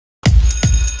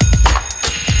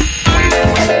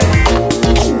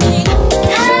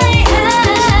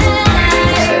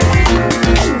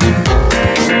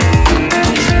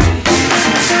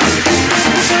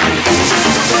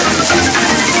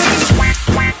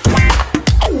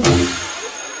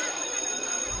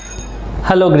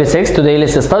Hello grade 6, today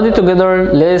let's study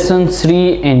together lesson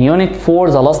 3 in unit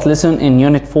 4, the last lesson in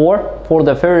unit 4 for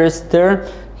the first term.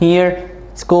 Here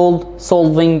it's called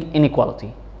solving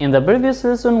inequality. In the previous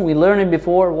lesson we learned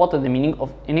before what is the meaning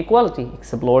of inequality,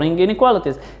 exploring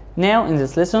inequalities. Now in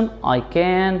this lesson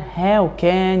how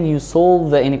can you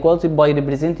solve the inequality by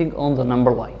representing on the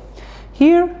number line.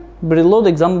 Here preload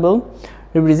example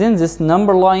represents this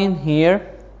number line here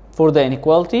for the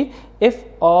inequality. If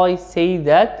I say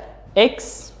that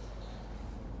x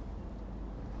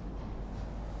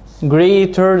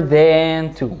greater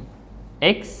than 2,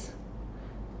 x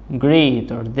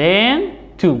greater than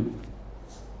 2,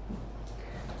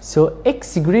 so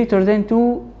x greater than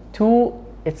 2,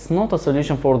 it's not a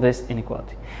solution for this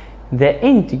inequality. The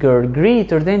integer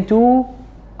greater than 2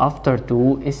 after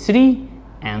 2 is 3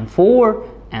 and 4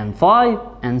 and 5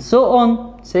 and so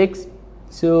on 6,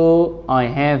 so I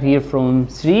have here from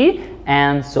 3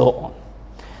 and so on.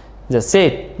 The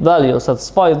set value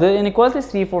satisfies the inequality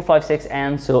 3, 4, 5, 6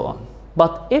 and so on.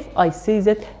 But if I say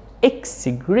that x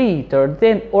greater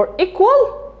than or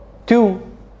equal 2,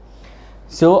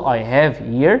 so I have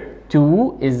here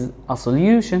 2 is a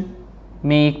solution.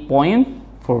 Make point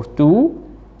for 2,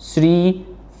 3,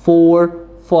 4,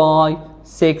 5,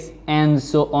 6 and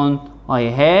so on. I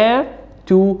have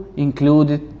 2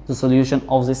 included the solution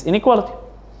of this inequality.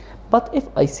 But if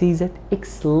I say that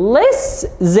x less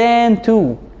than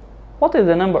 2, what is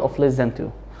the number of less than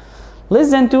 2?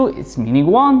 Less than 2, it's meaning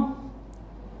 1,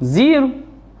 0,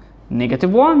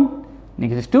 negative 1,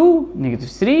 negative 2,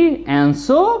 negative 3, and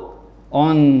so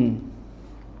on.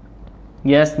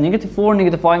 Yes, negative 4,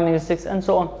 negative 5, negative 6, and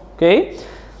so on. Okay?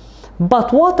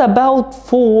 But what about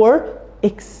for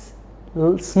x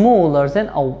smaller than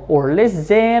or less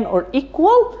than or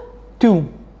equal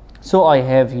 2? So I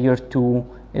have here 2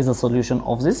 is a solution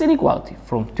of this inequality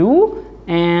from 2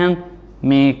 and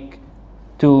make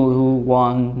 2,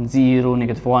 1, 0,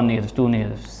 negative 1, negative 2,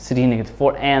 negative 3, negative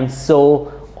 4 and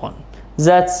so on.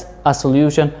 That's a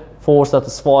solution for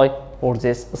satisfy for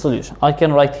this solution. I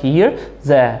can write here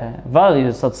the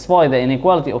value satisfy the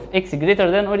inequality of x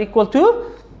greater than or equal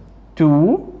to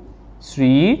 2,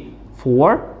 3,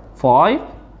 4, 5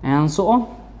 and so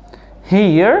on.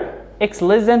 Here x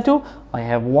less than 2 I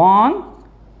have 1,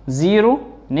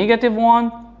 0, negative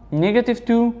 1, negative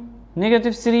 2,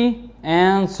 negative 3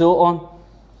 and so on.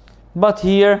 But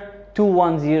here 2,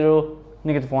 1, 0,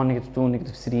 negative 1, negative 2,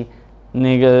 negative 3,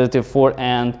 negative 4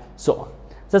 and so on.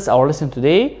 That's our lesson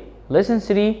today, lesson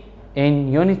 3 in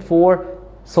unit 4,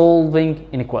 solving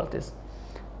inequalities.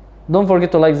 Don't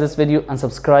forget to like this video and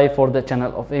subscribe for the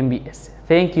channel of MBS.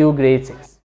 Thank you grade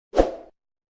 6.